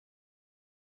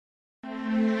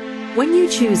When you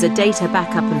choose a data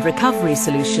backup and recovery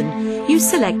solution, you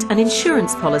select an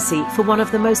insurance policy for one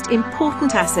of the most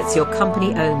important assets your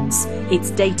company owns,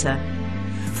 its data.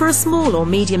 For a small or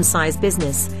medium-sized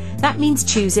business, that means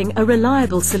choosing a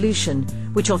reliable solution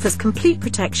which offers complete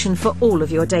protection for all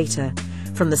of your data,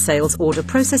 from the sales order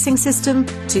processing system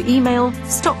to email,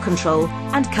 stock control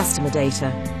and customer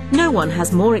data. No one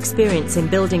has more experience in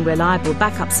building reliable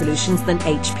backup solutions than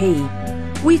HP.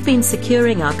 We've been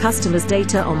securing our customers'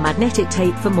 data on magnetic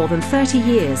tape for more than 30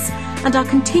 years and are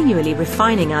continually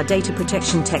refining our data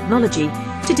protection technology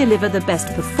to deliver the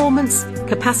best performance,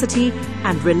 capacity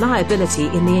and reliability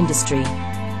in the industry.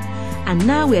 And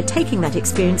now we're taking that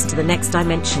experience to the next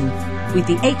dimension with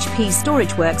the HP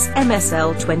StorageWorks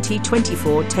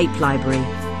MSL2024 tape library.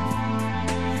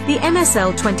 The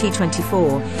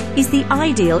MSL2024 is the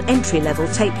ideal entry-level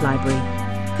tape library,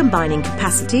 combining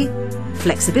capacity,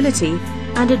 flexibility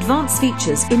and advanced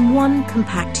features in one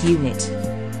compact unit.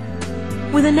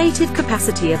 With a native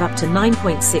capacity of up to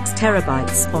 9.6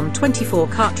 terabytes on 24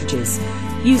 cartridges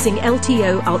using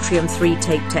LTO Ultrium 3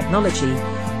 tape technology,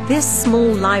 this small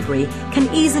library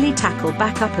can easily tackle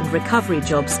backup and recovery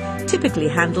jobs typically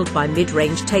handled by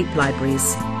mid-range tape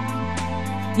libraries.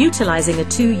 Utilizing a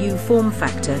 2U form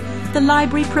factor, the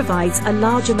library provides a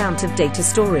large amount of data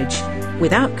storage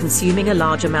without consuming a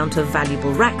large amount of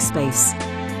valuable rack space.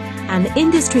 An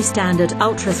industry-standard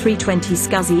Ultra 320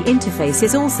 SCSI interface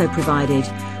is also provided,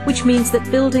 which means that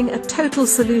building a total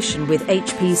solution with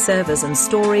HP servers and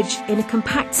storage in a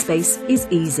compact space is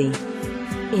easy.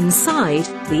 Inside,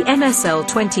 the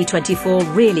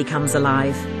MSL2024 really comes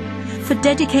alive. For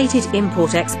dedicated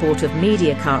import-export of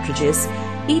media cartridges,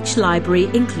 each library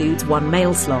includes one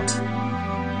mail slot.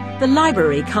 The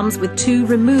library comes with 2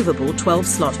 removable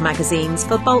 12-slot magazines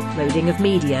for bulk loading of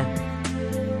media.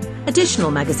 Additional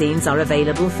magazines are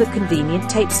available for convenient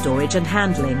tape storage and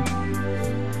handling.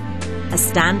 A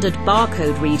standard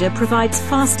barcode reader provides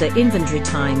faster inventory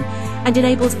time and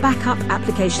enables backup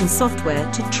application software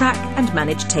to track and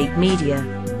manage tape media.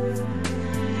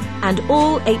 And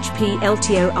all HP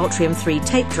LTO Ultrium 3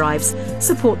 tape drives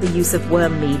support the use of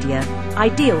worm media,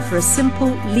 ideal for a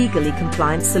simple, legally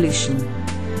compliant solution.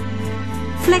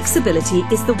 Flexibility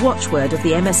is the watchword of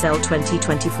the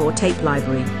MSL2024 tape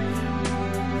library.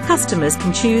 Customers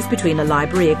can choose between a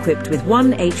library equipped with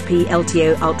one HP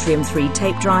LTO Ultrium 3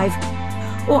 tape drive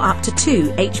or up to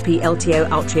 2 HP LTO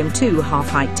Ultrium 2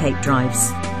 half-height tape drives.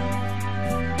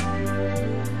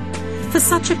 For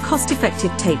such a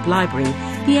cost-effective tape library,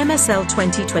 the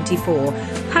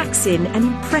MSL2024 packs in an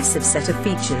impressive set of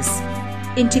features.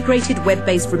 Integrated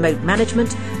web-based remote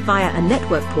management via a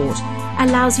network port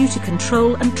allows you to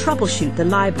control and troubleshoot the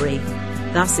library,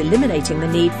 thus eliminating the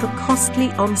need for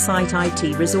costly on-site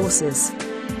IT resources.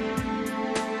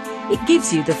 It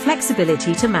gives you the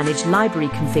flexibility to manage library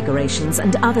configurations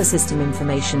and other system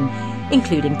information,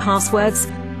 including passwords,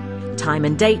 time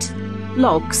and date,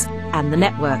 logs, and the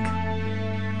network.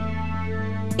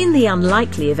 In the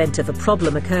unlikely event of a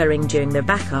problem occurring during the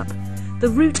backup, the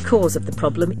root cause of the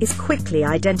problem is quickly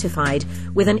identified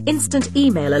with an instant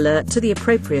email alert to the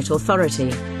appropriate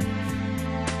authority.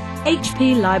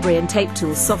 HP Library and Tape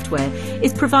Tools software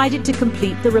is provided to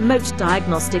complete the remote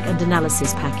diagnostic and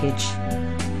analysis package.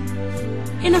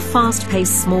 In a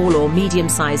fast-paced small or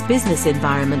medium-sized business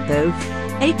environment though,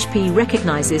 HP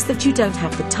recognises that you don't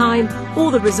have the time or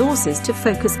the resources to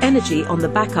focus energy on the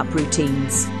backup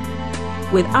routines.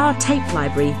 With our tape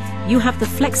library, you have the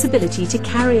flexibility to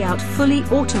carry out fully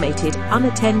automated,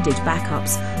 unattended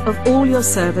backups of all your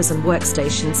servers and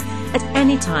workstations at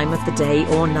any time of the day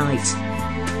or night.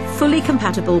 Fully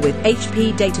compatible with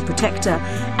HP Data Protector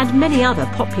and many other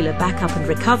popular backup and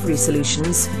recovery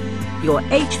solutions, your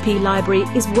HP library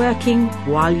is working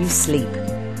while you sleep.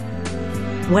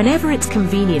 Whenever it's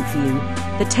convenient for you,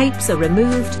 the tapes are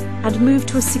removed and moved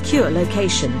to a secure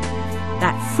location.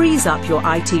 That frees up your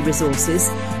IT resources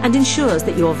and ensures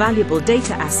that your valuable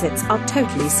data assets are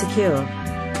totally secure.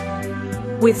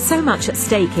 With so much at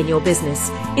stake in your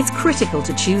business, it's critical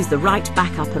to choose the right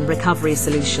backup and recovery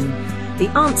solution. The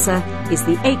answer is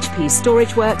the HP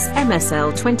StorageWorks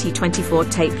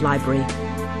MSL2024 tape library,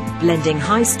 blending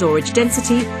high storage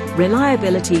density,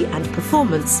 reliability and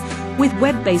performance with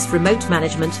web-based remote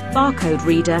management, barcode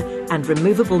reader and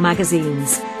removable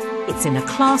magazines. It's in a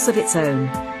class of its own.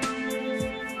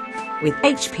 With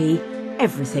HP,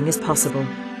 everything is possible.